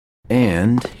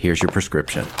And here's your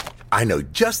prescription. I know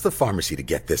just the pharmacy to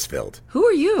get this filled. Who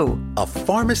are you? A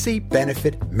pharmacy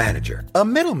benefit manager. A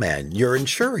middleman your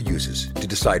insurer uses to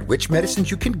decide which medicines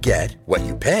you can get, what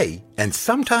you pay, and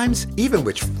sometimes even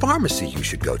which pharmacy you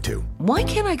should go to. Why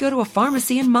can't I go to a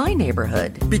pharmacy in my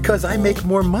neighborhood? Because I make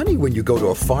more money when you go to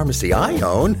a pharmacy I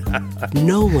own.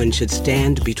 No one should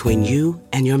stand between you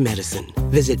and your medicine.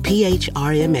 Visit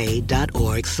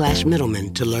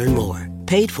phrma.org/middleman to learn more.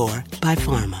 Paid for by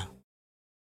Pharma.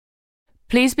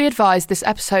 Please be advised this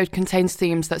episode contains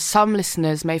themes that some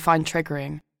listeners may find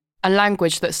triggering and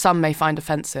language that some may find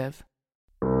offensive.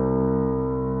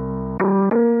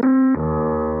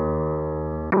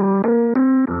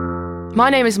 My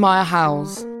name is Maya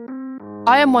Howells.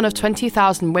 I am one of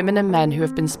 20,000 women and men who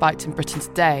have been spiked in Britain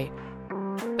today,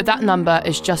 but that number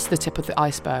is just the tip of the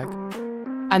iceberg.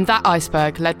 And that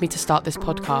iceberg led me to start this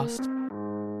podcast.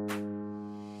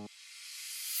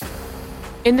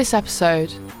 In this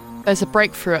episode, there's a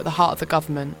breakthrough at the heart of the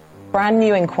government. Brand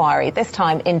new inquiry, this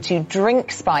time into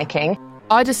drink spiking.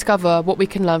 I discover what we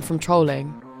can learn from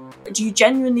trolling. Do you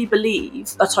genuinely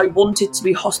believe that I wanted to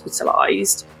be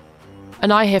hospitalised?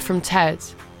 And I hear from Ted,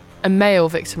 a male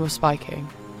victim of spiking.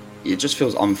 It just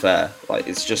feels unfair, like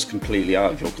it's just completely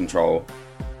out of your control.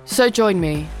 So join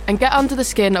me and get under the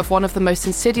skin of one of the most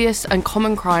insidious and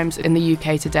common crimes in the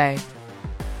UK today.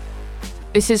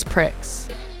 This is Pricks.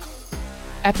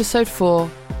 Episode 4,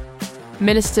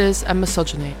 Ministers and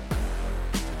Misogyny.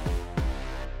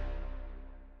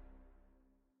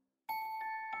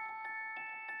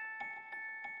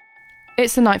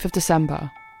 It's the 9th of December,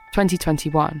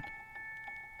 2021.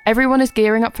 Everyone is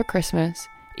gearing up for Christmas,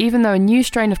 even though a new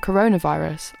strain of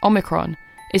coronavirus, Omicron,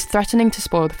 is threatening to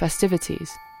spoil the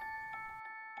festivities.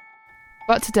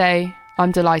 But today,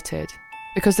 I'm delighted,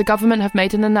 because the government have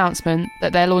made an announcement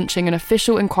that they're launching an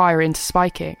official inquiry into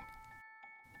spiking.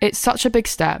 It's such a big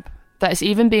step that it's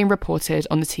even being reported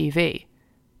on the TV,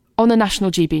 on the national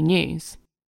GB News.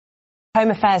 Home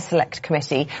Affairs Select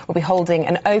Committee will be holding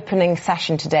an opening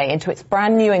session today into its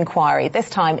brand new inquiry, this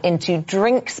time into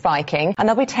drink spiking, and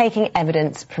they'll be taking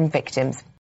evidence from victims.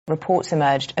 Reports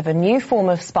emerged of a new form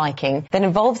of spiking that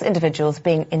involves individuals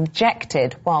being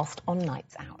injected whilst on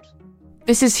nights out.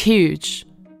 This is huge.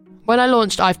 When I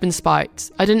launched I've Been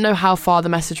Spiked, I didn't know how far the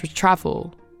message would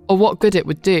travel, or what good it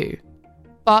would do.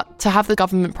 But to have the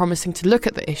government promising to look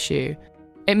at the issue,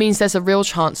 it means there's a real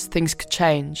chance things could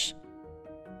change.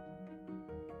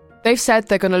 They've said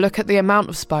they're going to look at the amount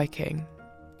of spiking,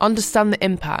 understand the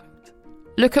impact,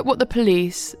 look at what the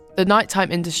police, the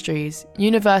nighttime industries,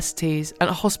 universities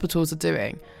and hospitals are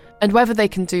doing, and whether they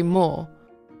can do more.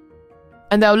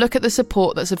 And they'll look at the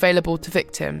support that's available to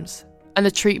victims, and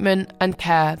the treatment and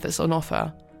care that's on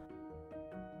offer.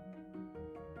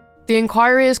 The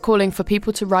inquiry is calling for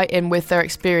people to write in with their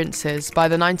experiences by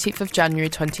the 19th of January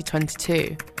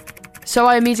 2022. So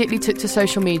I immediately took to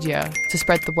social media to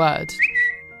spread the word.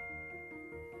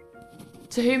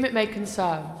 To whom it may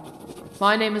concern,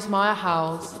 my name is Maya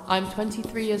Howells, I'm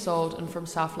 23 years old and from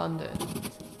South London.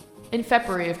 In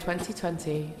February of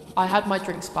 2020, I had my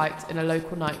drink spiked in a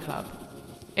local nightclub.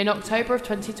 In October of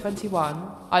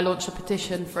 2021, I launched a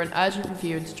petition for an urgent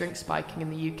review into drink spiking in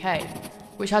the UK,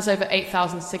 which has over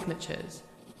 8,000 signatures.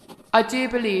 I do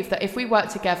believe that if we work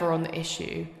together on the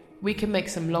issue, we can make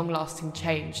some long-lasting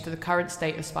change to the current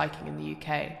state of spiking in the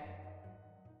UK.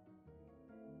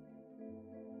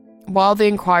 While the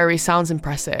inquiry sounds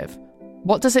impressive,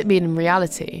 what does it mean in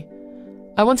reality?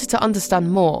 I wanted to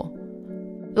understand more.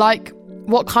 Like,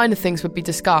 what kind of things would be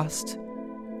discussed?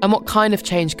 And what kind of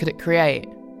change could it create?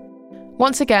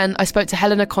 Once again, I spoke to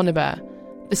Helena Conibert,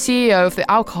 the CEO of the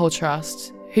Alcohol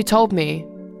Trust, who told me,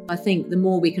 I think the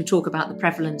more we can talk about the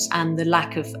prevalence and the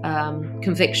lack of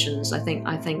convictions, I think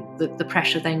that the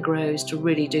pressure then grows to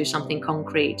really do something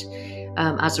concrete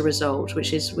as a result,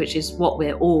 which is what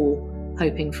we're all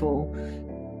hoping for.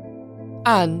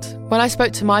 And when I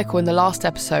spoke to Michael in the last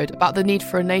episode about the need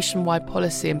for a nationwide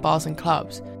policy in bars and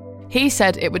clubs, he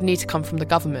said it would need to come from the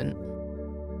government.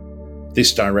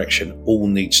 This direction all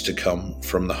needs to come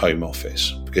from the Home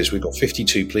Office, because we've got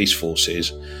 52 police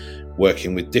forces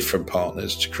working with different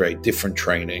partners to create different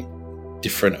training,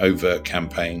 different overt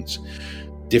campaigns,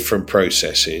 different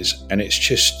processes, and it's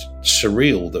just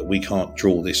surreal that we can't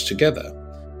draw this together.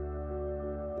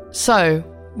 So,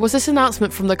 was this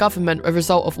announcement from the government a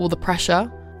result of all the pressure?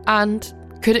 And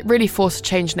could it really force a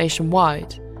change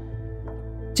nationwide?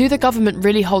 Do the government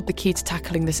really hold the key to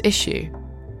tackling this issue?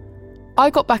 I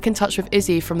got back in touch with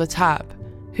Izzy from the Tab,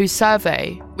 whose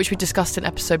survey, which we discussed in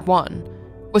episode 1,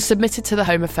 was submitted to the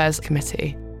Home Affairs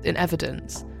Committee in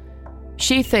evidence.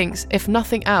 She thinks, if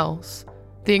nothing else,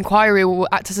 The inquiry will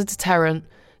act as a deterrent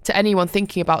to anyone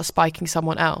thinking about spiking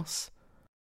someone else.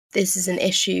 This is an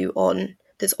issue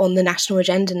that's on the national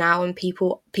agenda now, and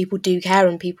people do care,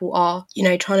 and people are,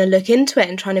 trying to look into it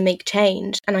and trying to make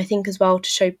change. And I think as well, to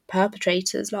show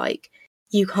perpetrators, like,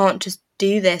 you can't just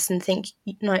do this and think,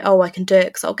 like, oh, I can do it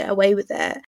because I'll get away with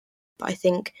it. But I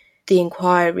think the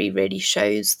inquiry really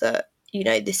shows that,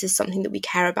 this is something that we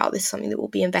care about. This is something that will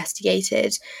be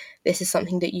investigated. This is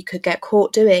something that you could get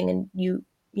caught doing, and you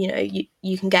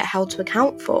can get held to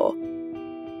account for.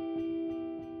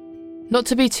 Not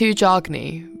to be too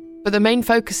jargony, but the main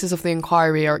focuses of the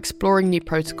inquiry are exploring new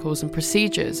protocols and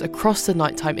procedures across the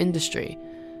nighttime industry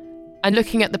and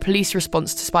looking at the police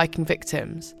response to spiking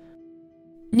victims.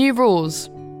 New rules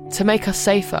to make us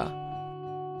safer.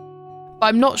 But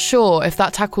I'm not sure if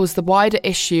that tackles the wider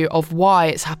issue of why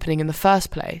it's happening in the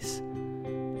first place.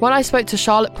 When I spoke to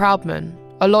Charlotte Proudman,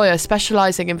 a lawyer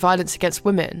specialising in violence against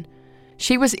women,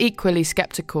 she was equally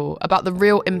sceptical about the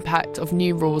real impact of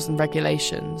new rules and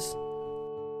regulations.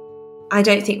 I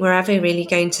don't think we're ever really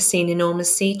going to see an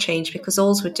enormous sea change, because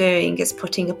all we're doing is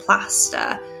putting a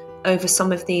plaster over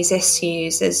some of these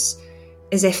issues as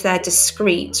if they're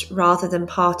discrete rather than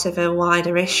part of a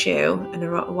wider issue and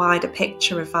a wider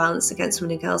picture of violence against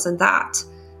women and girls. And that,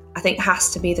 I think, has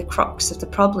to be the crux of the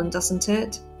problem, doesn't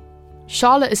it?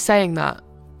 Charlotte is saying that,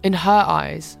 in her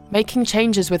eyes, making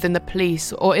changes within the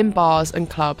police or in bars and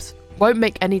clubs won't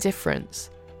make any difference.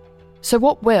 So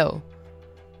what will?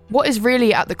 What is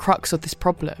really at the crux of this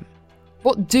problem?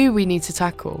 What do we need to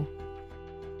tackle?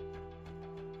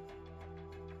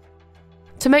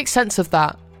 To make sense of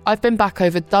that, I've been back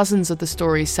over dozens of the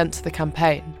stories sent to the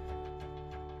campaign.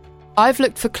 I've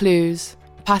looked for clues,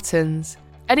 patterns,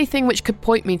 anything which could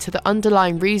point me to the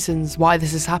underlying reasons why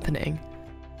this is happening.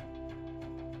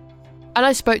 And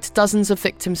I spoke to dozens of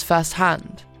victims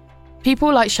firsthand.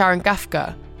 People like Sharon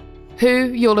Gafka, who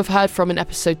you'll have heard from in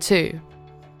episode 2.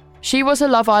 She was a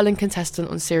Love Island contestant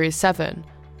on Series 7,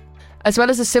 as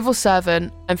well as a civil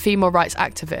servant and female rights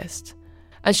activist.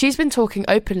 And she's been talking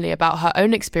openly about her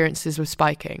own experiences with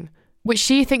spiking, which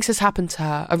she thinks has happened to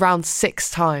her around 6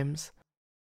 times.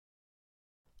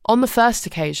 On the first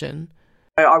occasion,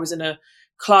 I was in a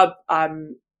club.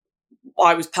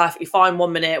 I was perfectly fine.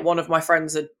 1 minute, one of my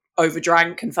friends had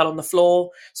overdrank and fell on the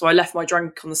floor. So I left my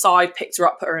drink on the side, picked her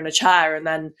up, put her in a chair, and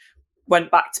then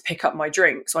went back to pick up my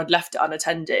drink. So I'd left it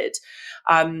unattended.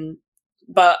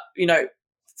 But,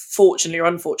 fortunately or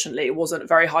unfortunately, it wasn't a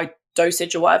very high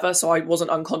dosage or whatever. So I wasn't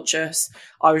unconscious.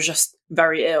 I was just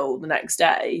very ill the next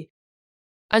day.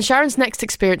 And Sharon's next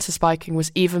experience of spiking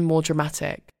was even more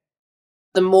dramatic.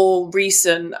 The more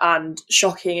recent and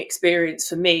shocking experience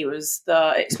for me was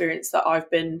the experience that I've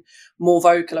been more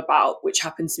vocal about, which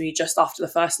happened to me just after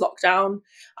the first lockdown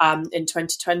in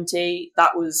 2020.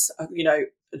 That was,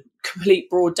 complete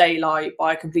broad daylight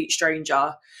by a complete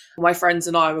stranger. My friends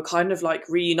and I were kind of like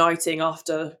reuniting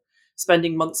after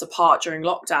spending months apart during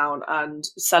lockdown and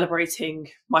celebrating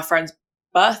my friend's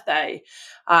birthday.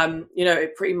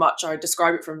 It pretty much, I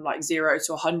describe it from like 0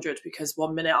 to 100, because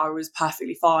 1 minute I was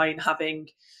perfectly fine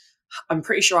I'm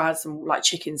pretty sure I had some like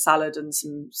chicken salad and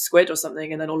some squid or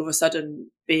something, and then all of a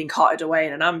sudden being carted away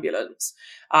in an ambulance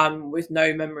with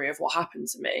no memory of what happened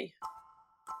to me.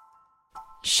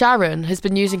 Sharon has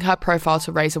been using her profile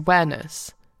to raise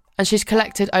awareness, and she's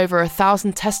collected over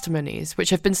 1,000 testimonies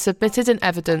which have been submitted in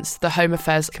evidence to the Home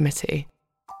Affairs Committee.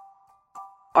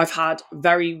 I've had a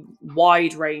very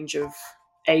wide range of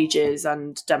ages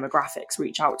and demographics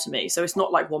reach out to me. So it's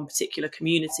not like one particular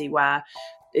community where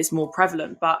it's more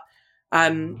prevalent, but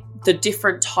the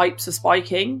different types of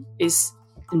spiking is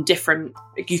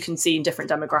you can see in different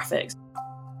demographics.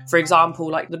 For example,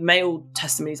 like the male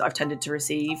testimonies I've tended to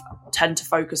receive tend to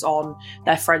focus on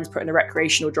their friends putting a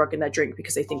recreational drug in their drink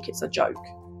because they think it's a joke.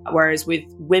 Whereas with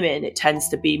women, it tends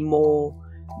to be more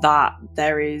that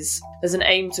there's an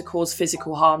aim to cause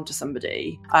physical harm to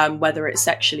somebody, whether it's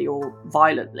sexually or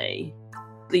violently.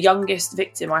 The youngest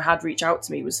victim I had reach out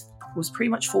to me was pretty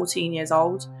much 14 years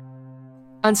old.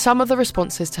 And some of the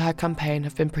responses to her campaign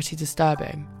have been pretty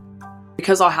disturbing.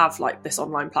 Because I have like this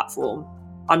online platform,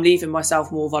 I'm leaving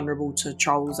myself more vulnerable to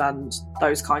trolls and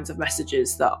those kinds of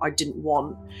messages that I didn't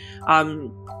want.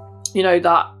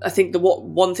 That I think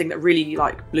one thing that really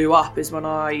like blew up is when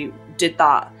I did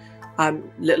that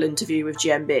little interview with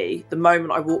GMB. The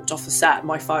moment I walked off the set,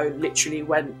 my phone literally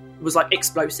was like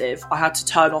explosive. I had to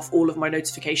turn off all of my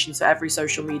notifications for every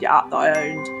social media app that I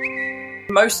owned.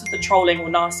 Most of the trolling or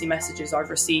nasty messages I've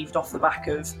received off the back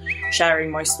of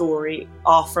sharing my story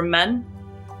are from men.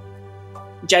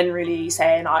 Generally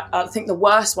saying, I think the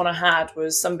worst one I had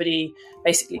was somebody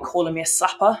basically calling me a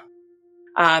slapper.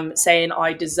 saying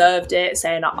I deserved it,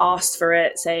 saying I asked for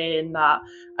it, saying that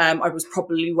I was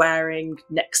probably wearing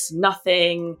next to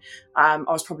nothing. I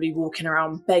was probably walking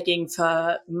around begging for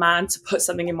a man to put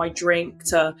something in my drink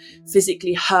to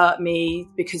physically hurt me,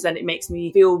 because then it makes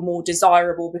me feel more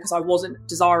desirable because I wasn't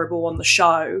desirable on the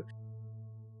show.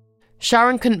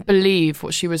 Sharon couldn't believe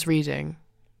what she was reading.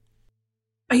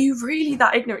 Are you really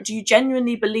that ignorant? Do you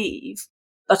genuinely believe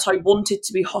that I wanted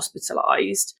to be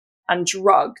hospitalised and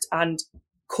drugged and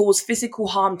cause physical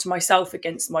harm to myself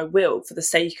against my will for the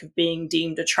sake of being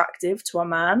deemed attractive to a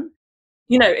man?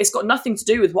 You know, it's got nothing to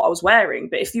do with what I was wearing,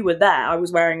 but if you were there, I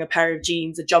was wearing a pair of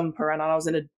jeans, a jumper, and I was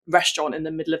in a restaurant in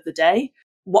the middle of the day.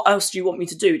 What else do you want me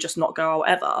to do? Just not go out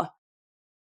ever?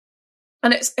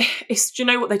 And it's do you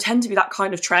know what? They tend to be that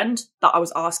kind of trend, that I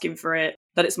was asking for it,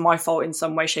 that it's my fault in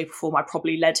some way, shape or form. I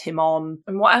probably led him on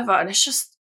and whatever. And it's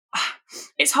just,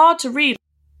 it's hard to read.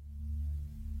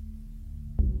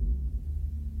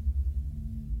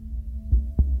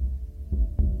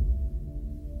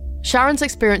 Sharon's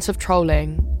experience of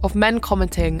trolling, of men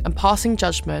commenting and passing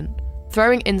judgment,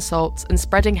 throwing insults and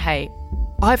spreading hate,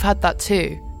 I've had that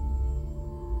too.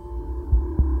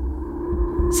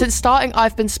 Since starting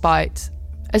I've Been Spiked,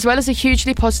 as well as a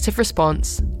hugely positive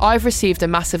response, I've received a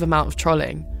massive amount of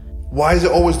trolling. Why is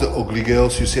it always the ugly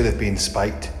girls who say they've been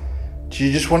spiked? Do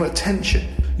you just want attention?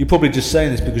 You're probably just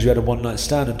saying this because you had a one-night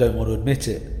stand and don't want to admit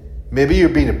it. Maybe you're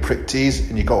being a prick tease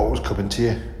and you got what was coming to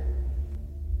you.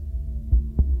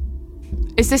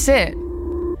 Is this it?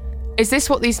 Is this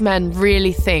what these men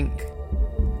really think?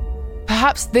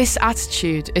 Perhaps this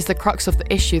attitude is the crux of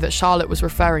the issue that Charlotte was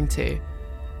referring to.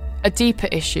 A deeper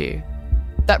issue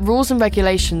that rules and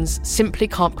regulations simply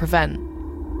can't prevent.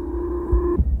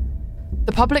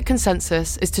 The public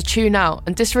consensus is to tune out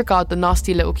and disregard the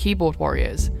nasty little keyboard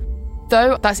warriors,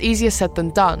 though that's easier said than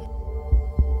done.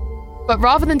 But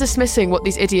rather than dismissing what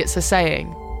these idiots are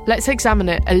saying, let's examine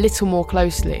it a little more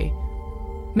closely.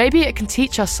 Maybe it can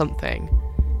teach us something.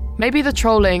 Maybe the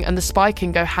trolling and the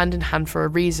spiking go hand in hand for a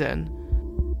reason.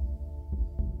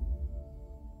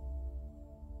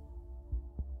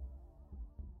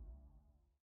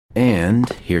 And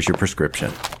here's your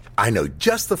prescription. I know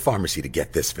just the pharmacy to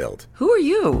get this filled. Who are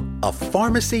you? A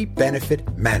pharmacy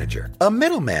benefit manager. A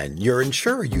middleman your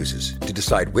insurer uses to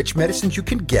decide which medicines you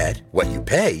can get, what you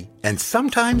pay, and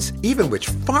sometimes even which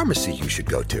pharmacy you should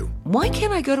go to. Why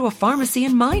can't I go to a pharmacy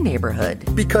in my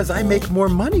neighborhood? Because I make more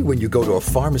money when you go to a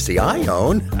pharmacy I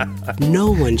own.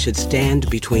 No one should stand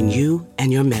between you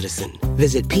and your medicine.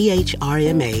 Visit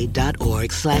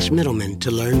phrma.org/middleman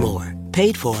to learn more.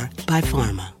 Paid for by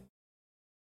Pharma.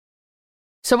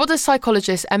 So what does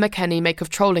psychologist Emma Kenny make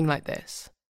of trolling like this?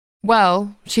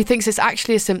 Well, she thinks it's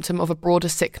actually a symptom of a broader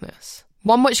sickness,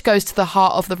 one which goes to the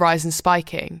heart of the rise in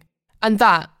spiking, and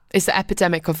that is the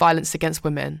epidemic of violence against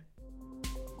women.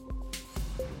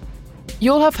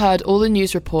 You'll have heard all the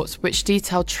news reports which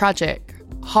detail tragic,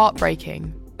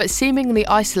 heartbreaking, but seemingly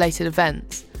isolated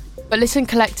events. But listen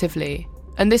collectively,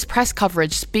 and this press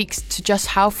coverage speaks to just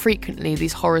how frequently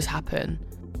these horrors happen.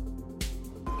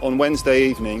 On Wednesday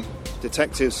evening,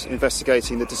 detectives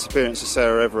investigating the disappearance of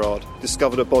Sarah Everard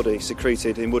discovered a body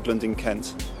secreted in woodland in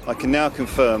Kent. I can now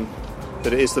confirm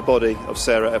that it is the body of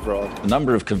Sarah Everard. The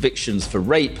number of convictions for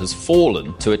rape has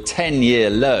fallen to a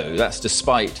 10-year low. That's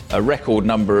despite a record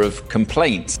number of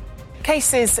complaints.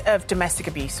 Cases of domestic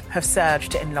abuse have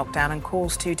surged in lockdown and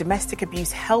calls to domestic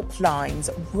abuse helplines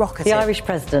rocketed. The Irish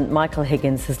President, Michael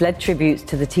Higgins, has led tributes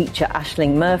to the teacher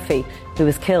Aisling Murphy, who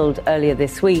was killed earlier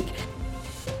this week.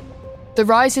 The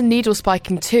rise in needle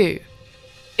spiking too.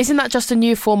 Isn't that just a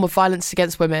new form of violence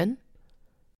against women?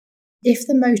 If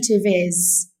the motive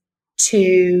is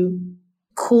to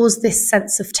cause this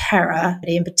sense of terror,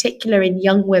 in particular in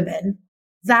young women,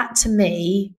 that to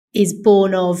me is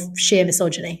born of sheer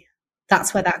misogyny.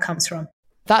 That's where that comes from.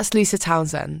 That's Lisa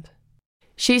Townsend.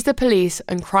 She's the police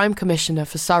and crime commissioner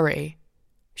for Surrey.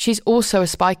 She's also a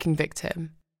spiking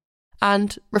victim.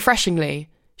 And, refreshingly,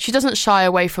 she doesn't shy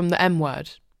away from the M word.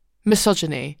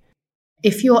 Misogyny.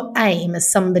 If your aim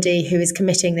as somebody who is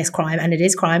committing this crime, and it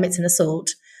is crime, it's an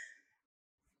assault,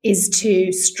 is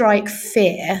to strike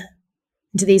fear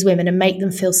into these women and make them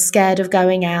feel scared of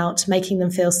going out, making them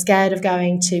feel scared of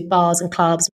going to bars and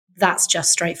clubs, that's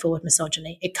just straightforward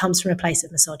misogyny. It comes from a place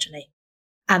of misogyny.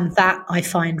 And that I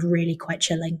find really quite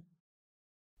chilling.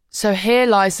 So here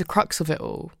lies the crux of it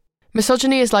all.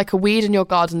 Misogyny is like a weed in your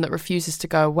garden that refuses to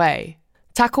go away.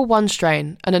 Tackle one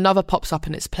strain and another pops up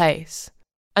in its place.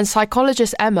 And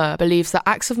psychologist Emma believes that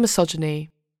acts of misogyny,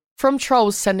 from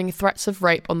trolls sending threats of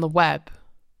rape on the web,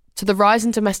 to the rise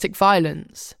in domestic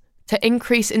violence, to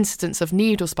increased incidents of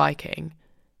needle spiking,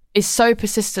 is so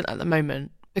persistent at the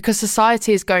moment because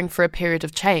society is going through a period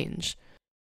of change.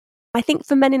 I think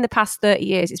for men in the past 30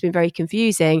 years, it's been very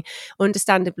confusing.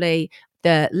 Understandably,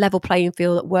 the level playing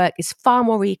field at work is far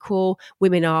more equal.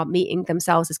 Women are meeting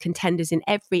themselves as contenders in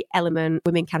every element.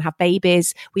 Women can have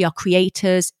babies. We are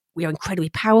creators. We are incredibly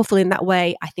powerful in that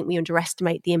way. I think we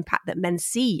underestimate the impact that men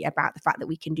see about the fact that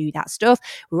we can do that stuff.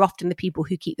 We're often the people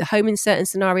who keep the home in certain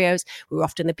scenarios. We're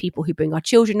often the people who bring our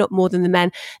children up more than the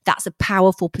men. That's a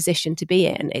powerful position to be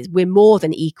in. We're more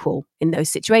than equal in those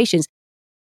situations.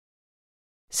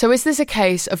 So is this a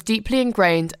case of deeply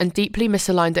ingrained and deeply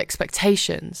misaligned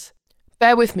expectations?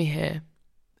 Bear with me here.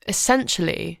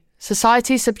 Essentially,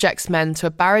 society subjects men to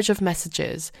a barrage of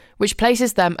messages which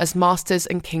places them as masters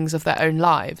and kings of their own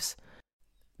lives.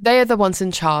 They are the ones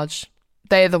in charge.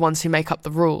 They are the ones who make up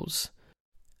the rules.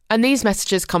 And these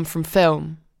messages come from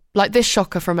film, like this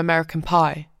shocker from American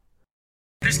Pie.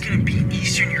 There's gonna be an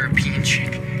Eastern European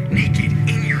chick naked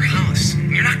in your house.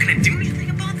 You're not gonna do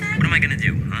anything about that? What am I gonna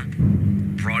do, huh?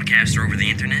 Broadcast her over the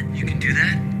internet? You can do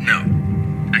that? No,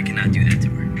 I cannot do that to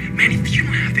her. Man, if you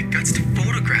don't have the guts to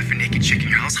photograph a naked chick in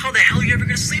your house, how the hell are you ever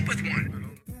gonna sleep with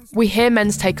one? We hear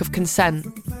men's take of consent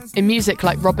in music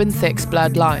like Robin Thicke's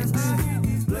Blurred Lines.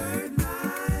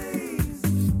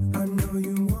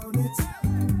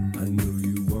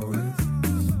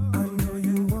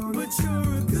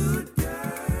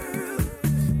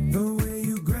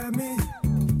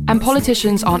 And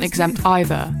politicians aren't exempt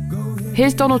either.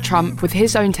 Here's Donald Trump with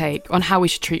his own take on how we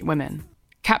should treat women,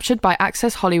 captured by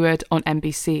Access Hollywood on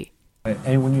NBC.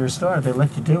 And when you're a star, they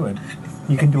let you do it.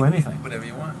 You can do anything. Whatever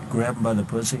you want. Grab them by the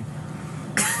pussy.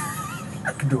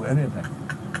 You can do anything.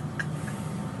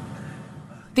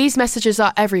 These messages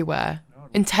are everywhere,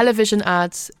 in television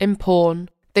ads, in porn.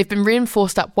 They've been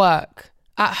reinforced at work,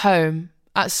 at home,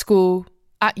 at school,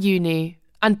 at uni,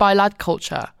 and by lad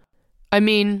culture. I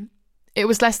mean, it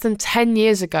was less than 10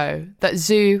 years ago that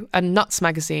Zoo and Nuts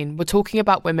magazine were talking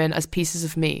about women as pieces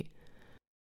of meat.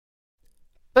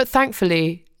 But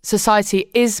thankfully,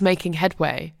 society is making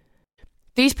headway.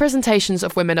 These presentations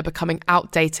of women are becoming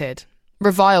outdated,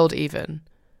 reviled even.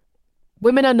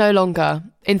 Women are no longer,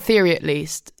 in theory at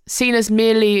least, seen as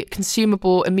merely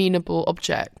consumable, amenable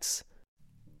objects.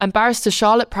 And Barrister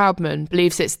Charlotte Proudman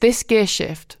believes it's this gear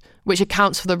shift which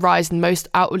accounts for the rise in most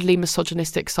outwardly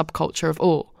misogynistic subculture of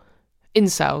all,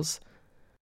 incels.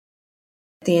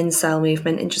 The incel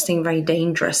movement, interesting, very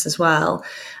dangerous as well.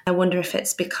 I wonder if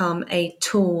it's become a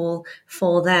tool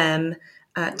for them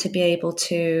to be able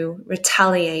to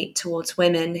retaliate towards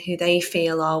women who they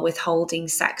feel are withholding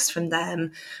sex from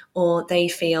them, or they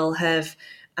feel have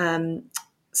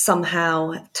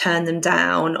somehow turned them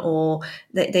down, or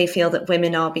that they feel that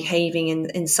women are behaving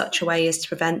in such a way as to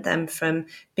prevent them from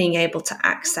being able to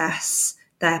access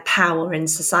their power in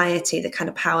society, the kind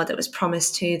of power that was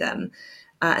promised to them.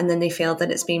 And then they feel that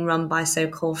it's been run by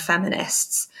so-called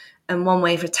feminists. And one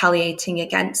way of retaliating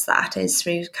against that is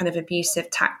through kind of abusive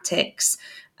tactics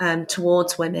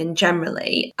towards women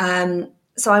generally.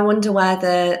 So I wonder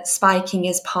whether spiking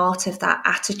is part of that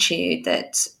attitude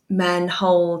that men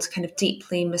hold, kind of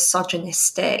deeply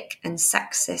misogynistic and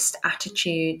sexist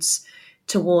attitudes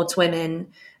towards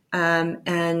women,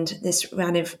 and this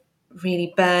kind of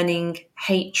really burning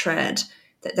hatred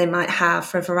that they might have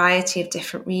for a variety of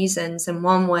different reasons. And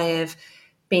one way of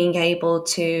being able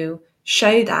to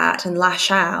show that and lash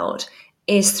out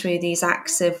is through these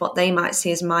acts of what they might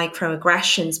see as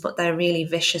microaggressions, but they're really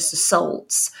vicious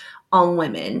assaults on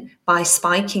women by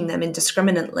spiking them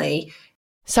indiscriminately.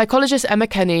 Psychologist Emma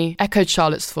Kenny echoed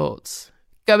Charlotte's thoughts,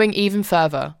 going even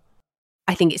further.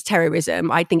 I think it's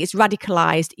terrorism. I think it's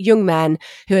radicalised young men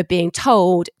who are being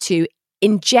told to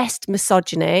ingest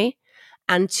misogyny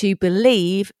and to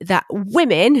believe that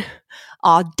women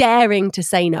are daring to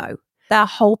say no. Their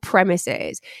whole premise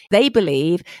is they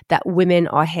believe that women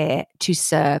are here to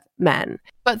serve men.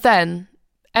 But then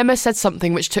Emma said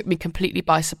something which took me completely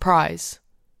by surprise.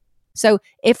 So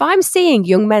if I'm seeing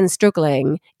young men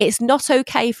struggling, it's not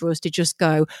okay for us to just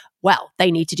go, well,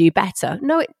 they need to do better.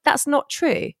 No, that's not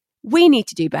true. We need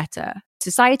to do better.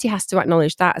 Society has to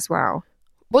acknowledge that as well.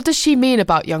 What does she mean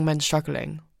about young men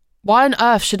struggling? Why on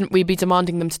earth shouldn't we be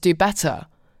demanding them to do better?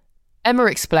 Emma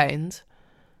explained.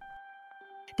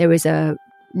 There is a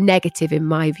negative, in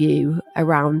my view,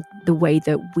 around the way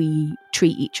that we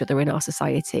treat each other in our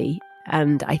society.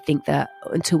 And I think that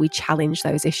until we challenge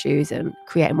those issues and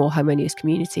create a more harmonious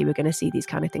community, we're going to see these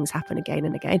kind of things happen again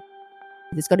and again.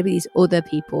 There's got to be these other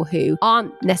people who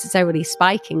aren't necessarily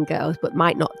spiking girls, but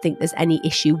might not think there's any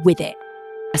issue with it.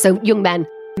 So young men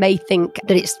may think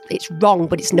that it's wrong,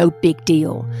 but it's no big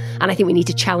deal. And I think we need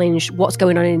to challenge what's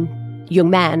going on in young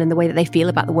men and the way that they feel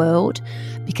about the world,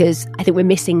 because I think we're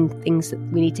missing things that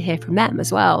we need to hear from them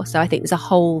as well. So I think there's a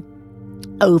whole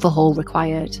overhaul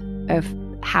required of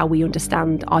how we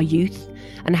understand our youth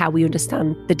and how we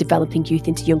understand the developing youth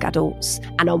into young adults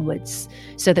and onwards,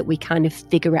 so that we kind of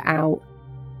figure it out.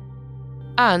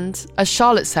 And, as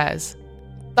Charlotte says,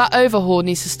 that overhaul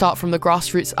needs to start from the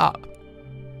grassroots up.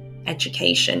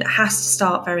 Education has to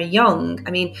start very young.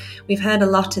 I mean, we've heard a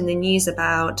lot in the news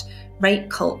about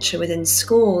rape culture within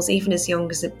schools, even as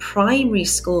young as a primary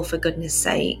school, for goodness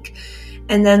sake.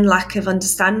 And then lack of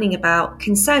understanding about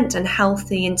consent and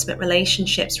healthy, intimate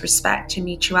relationships, respect and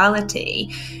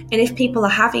mutuality. And if people are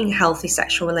having healthy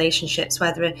sexual relationships,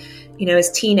 whether,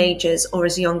 as teenagers or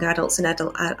as young adults and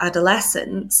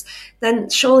adolescents, then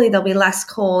surely there'll be less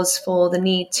cause for the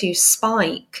need to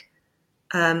spike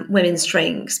women's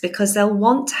drinks, because they'll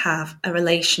want to have a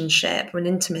relationship or an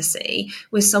intimacy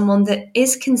with someone that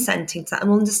is consenting to that and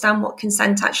will understand what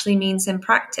consent actually means in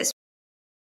practice.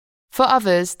 For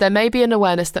others, there may be an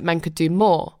awareness that men could do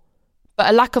more, but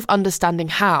a lack of understanding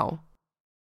how.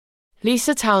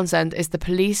 Lisa Townsend is the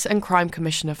Police and Crime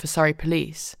Commissioner for Surrey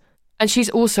Police, and she's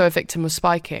also a victim of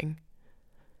spiking.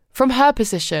 From her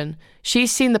position,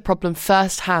 she's seen the problem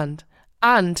firsthand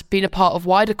and been a part of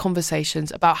wider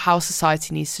conversations about how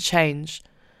society needs to change.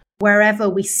 Wherever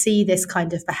we see this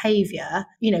kind of behaviour,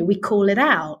 we call it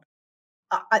out.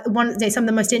 Some of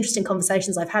the most interesting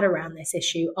conversations I've had around this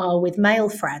issue are with male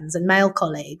friends and male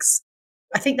colleagues.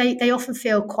 I think they often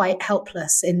feel quite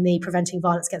helpless in the preventing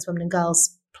violence against women and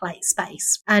girls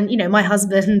space. And, my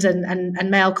husband and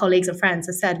male colleagues and friends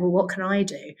have said, well, what can I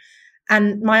do?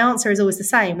 And my answer is always the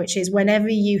same, which is whenever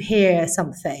you hear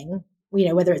something,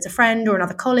 whether it's a friend or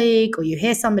another colleague, or you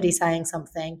hear somebody saying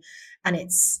something and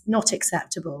it's not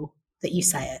acceptable, that you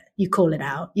say it, you call it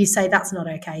out, you say that's not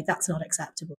okay, that's not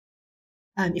acceptable.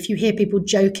 If you hear people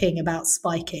joking about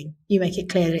spiking, you make it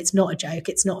clear that it's not a joke,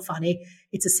 it's not funny,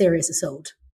 it's a serious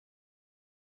assault.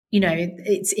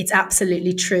 It's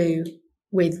absolutely true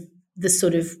with the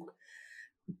sort of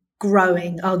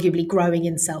arguably growing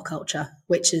incel culture,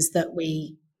 which is that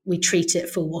we treat it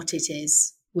for what it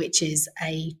is, which is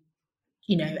an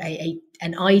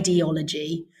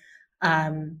ideology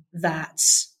that,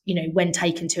 when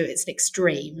taken to its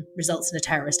extreme, results in a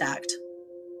terrorist act.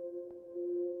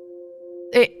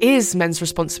 It is men's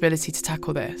responsibility to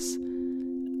tackle this,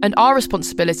 and our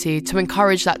responsibility to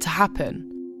encourage that to happen.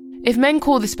 If men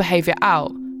call this behaviour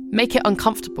out, make it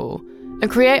uncomfortable,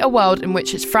 and create a world in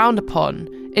which it's frowned upon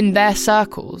in their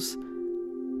circles,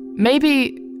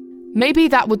 maybe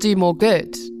that will do more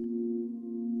good.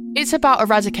 It's about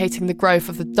eradicating the growth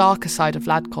of the darker side of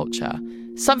lad culture,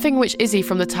 something which Izzy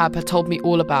from the Tab had told me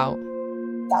all about.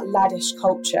 That laddish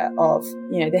culture of,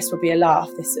 this will be a laugh,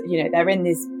 they're in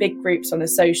these big groups on a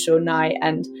social night,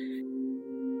 and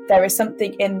there is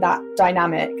something in that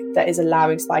dynamic that is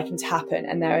allowing spiking to happen,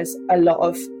 and there is a lot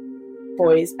of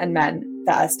boys and men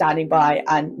that are standing by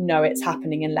and know it's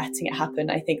happening and letting it happen.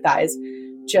 I think that is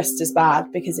just as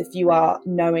bad, because if you are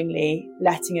knowingly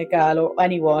letting a girl or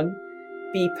anyone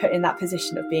be put in that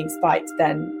position of being spiked,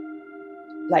 then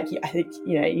I think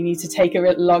you need to take a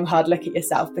long hard look at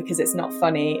yourself, because it's not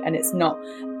funny, and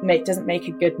doesn't make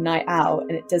a good night out,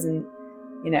 and it doesn't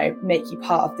make you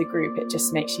part of the group. It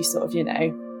just makes you sort of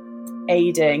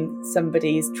aiding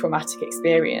somebody's traumatic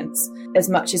experience. As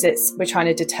much as we're trying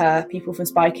to deter people from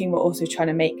spiking, we're also trying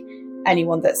to make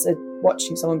anyone that's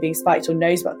watching someone being spiked or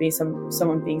knows about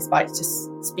someone being spiked to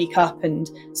speak up and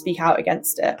speak out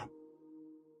against it.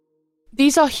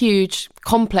 These are huge,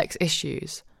 complex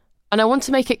issues. And I want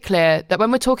to make it clear that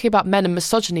when we're talking about men and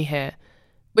misogyny here,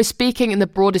 we're speaking in the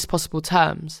broadest possible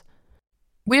terms.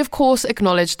 We of course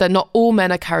acknowledge that not all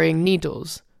men are carrying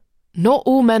needles. Not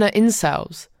all men are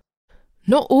incels.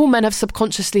 Not all men have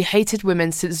subconsciously hated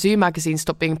women since Zoo magazine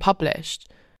stopped being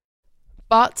published.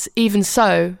 But even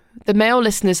so, the male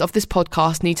listeners of this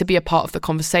podcast need to be a part of the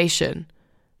conversation,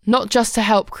 not just to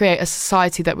help create a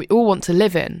society that we all want to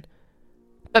live in,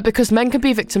 but because men can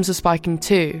be victims of spiking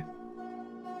too.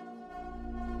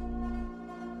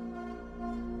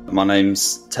 My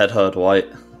name's Ted Hurd-White.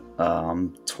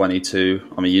 I'm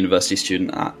 22. I'm a university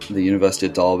student at the University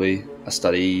of Derby. I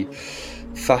study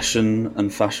fashion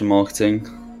and fashion marketing.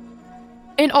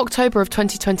 In October of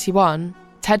 2021,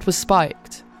 Ted was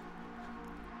spiked.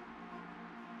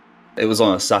 It was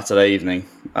on a Saturday evening,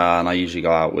 and I usually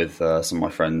go out with some of my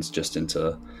friends just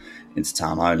into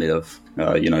town. I only live,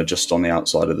 just on the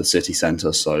outside of the city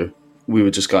centre, so we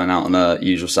were just going out on a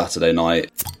usual Saturday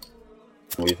night.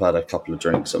 We've had a couple of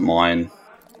drinks at mine,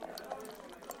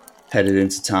 headed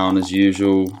into town as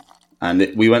usual,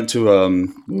 and we went to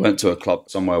a club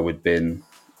somewhere we'd been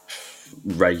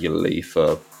regularly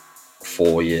for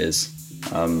 4 years.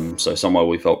 So somewhere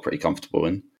we felt pretty comfortable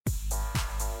in.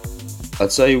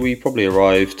 I'd say we probably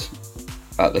arrived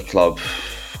at the club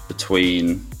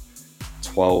between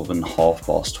 12 and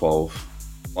 12:30.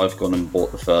 I've gone and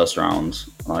bought the first round,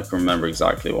 and I can remember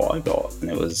exactly what I got, and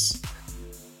it was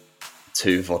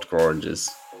 2 vodka oranges.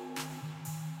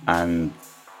 And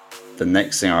the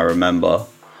next thing I remember,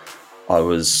 I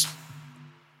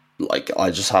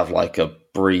just have like a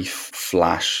brief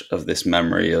flash of this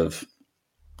memory of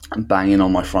banging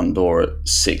on my front door at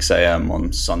 6 a.m.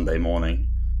 on Sunday morning.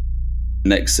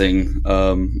 Next thing,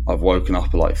 I've woken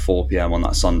up at like 4 p.m. on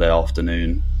that Sunday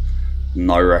afternoon.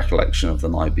 No recollection of the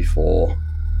night before.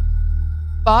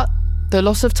 But the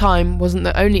loss of time wasn't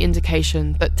the only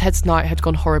indication that Ted's night had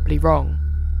gone horribly wrong.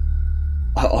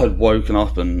 I'd woken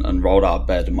up and rolled out of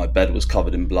bed, and my bed was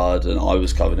covered in blood, and I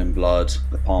was covered in blood.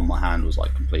 The palm of my hand was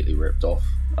like completely ripped off.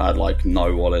 I had like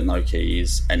no wallet, no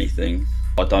keys, anything.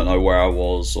 I don't know where I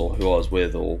was or who I was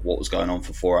with or what was going on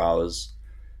for 4 hours.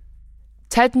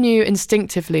 Ted knew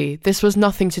instinctively this was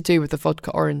nothing to do with the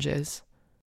vodka oranges.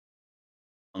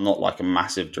 I'm not like a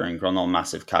massive drinker. I'm not a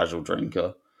massive casual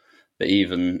drinker. But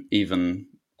even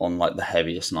on like the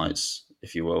heaviest nights,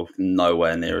 if you will,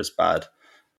 nowhere near as bad.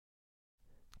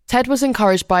 Ted was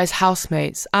encouraged by his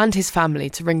housemates and his family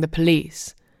to ring the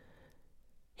police.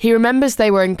 He remembers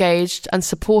they were engaged and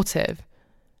supportive,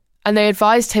 and they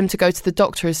advised him to go to the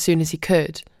doctor as soon as he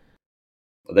could.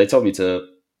 They told me to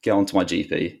get onto my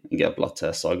GP and get a blood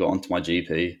test. So I got onto my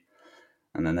GP,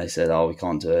 and then they said, we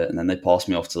can't do it. And then they passed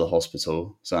me off to the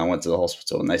hospital. So I went to the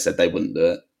hospital, and they said they wouldn't do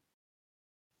it.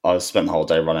 I spent the whole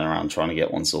day running around trying to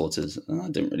get one sorted, and I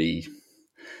didn't really...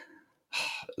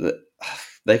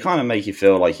 They kind of make you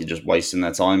feel like you're just wasting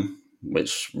their time,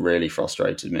 which really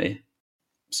frustrated me.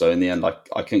 So in the end,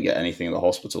 I couldn't get anything at the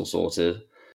hospital sorted.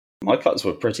 My cuts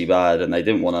were pretty bad, and they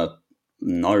didn't want to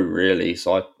know, really.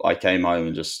 So I came home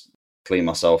and just cleaned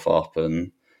myself up,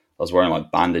 and I was wearing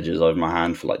like bandages over my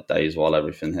hand for like days while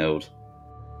everything healed.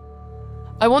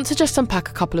 I want to just unpack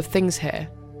a couple of things here.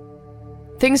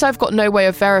 Things I've got no way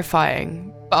of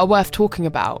verifying, but are worth talking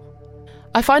about.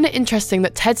 I find it interesting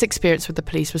that Ted's experience with the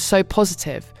police was so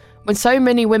positive, when so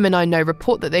many women I know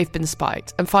report that they've been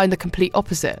spiked and find the complete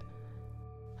opposite.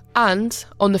 And,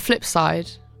 on the flip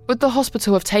side, would the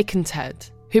hospital have taken Ted,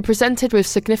 who presented with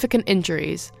significant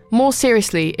injuries, more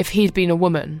seriously if he'd been a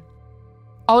woman?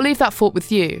 I'll leave that thought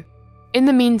with you. In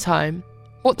the meantime,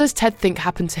 what does Ted think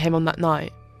happened to him on that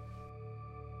night?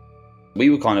 We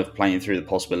were kind of playing through the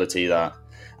possibility that,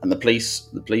 and the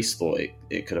police thought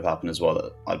it could have happened as well,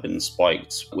 that I'd been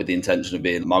spiked with the intention of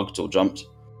being mugged or jumped.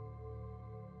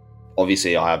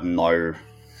 Obviously, I have no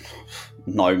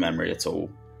memory at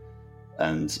all,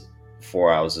 and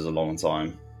 4 hours is a long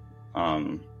time,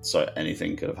 so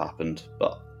anything could have happened.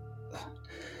 But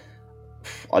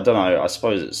I don't know, I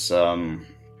suppose it's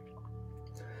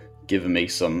given me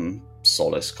some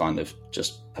solace, kind of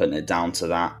just putting it down to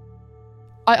that.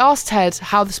 I asked Ted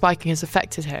how the spiking has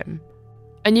affected him,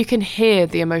 and you can hear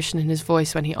the emotion in his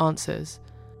voice when he answers.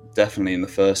 Definitely in the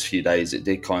first few days,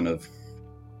 it kind of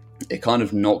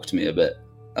knocked me a bit.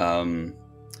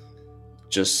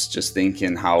 Just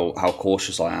thinking how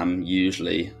cautious I am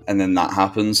usually, and then that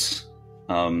happens.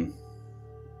 And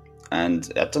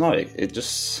I don't know,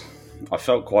 I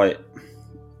felt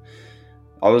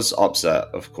I was upset,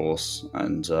 of course,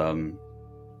 and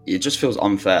it just feels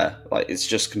unfair. Like, it's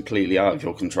just completely out of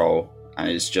your control, and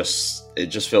it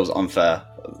just feels unfair.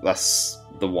 That's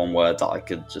the one word that I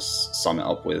could just sum it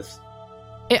up with.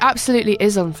 It absolutely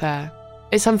is unfair.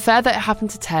 It's unfair that it happened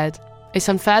to Ted. It's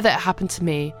unfair that it happened to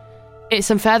me.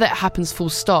 It's unfair that it happens full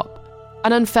stop.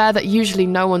 And unfair that usually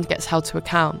no one gets held to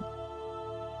account.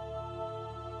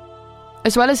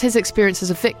 As well as his experience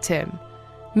as a victim,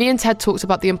 me and Ted talked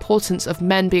about the importance of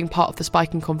men being part of the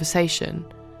spiking conversation.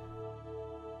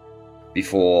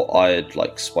 Before I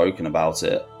had spoken about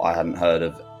it, I hadn't heard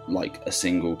of a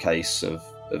single case of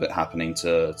it happening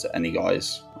to any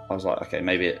guys. I was like, okay,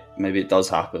 maybe it does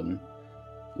happen,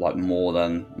 more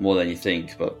than you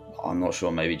think, but I'm not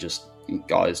sure. Maybe just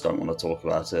guys don't want to talk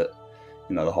about it.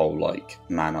 The whole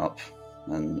man up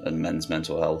and men's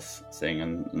mental health thing,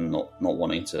 and not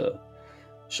wanting to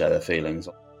share their feelings.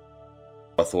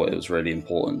 I thought it was really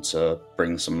important to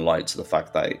bring some light to the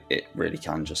fact that it really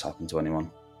can just happen to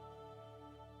anyone.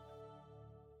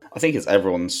 I think it's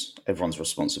everyone's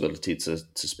responsibility to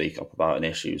speak up about an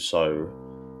issue so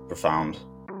profound.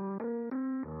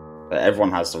 But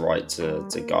everyone has the right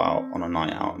to go out on a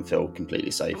night out and feel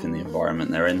completely safe in the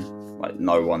environment they're in.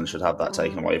 No one should have that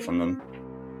taken away from them.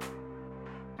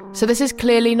 So this is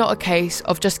clearly not a case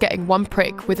of just getting one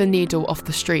prick with a needle off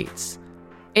the streets.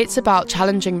 It's about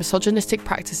challenging misogynistic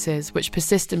practices which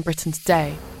persist in Britain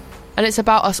today. And it's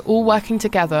about us all working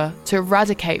together to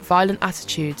eradicate violent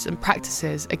attitudes and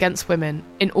practices against women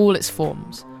in all its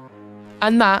forms.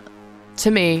 And that,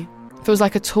 to me, feels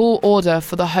like a tall order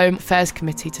for the Home Affairs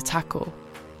Committee to tackle.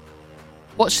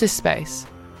 Watch this space.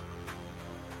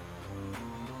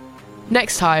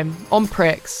 Next time, on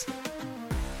Pricks,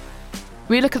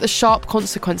 we look at the sharp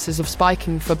consequences of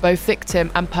spiking for both victim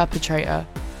and perpetrator.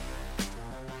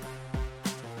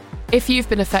 If you've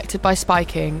been affected by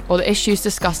spiking or the issues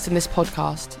discussed in this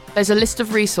podcast, there's a list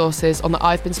of resources on the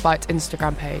I've Been Spiked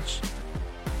Instagram page.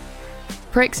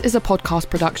 Pricks is a podcast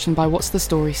production by What's the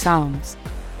Story Sounds.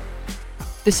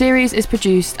 The series is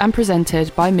produced and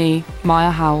presented by me, Maya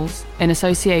Howells, in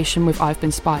association with I've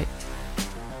Been Spiked.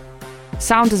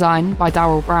 Sound design by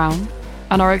Darryl Brown,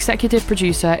 and our executive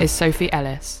producer is Sophie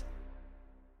Ellis.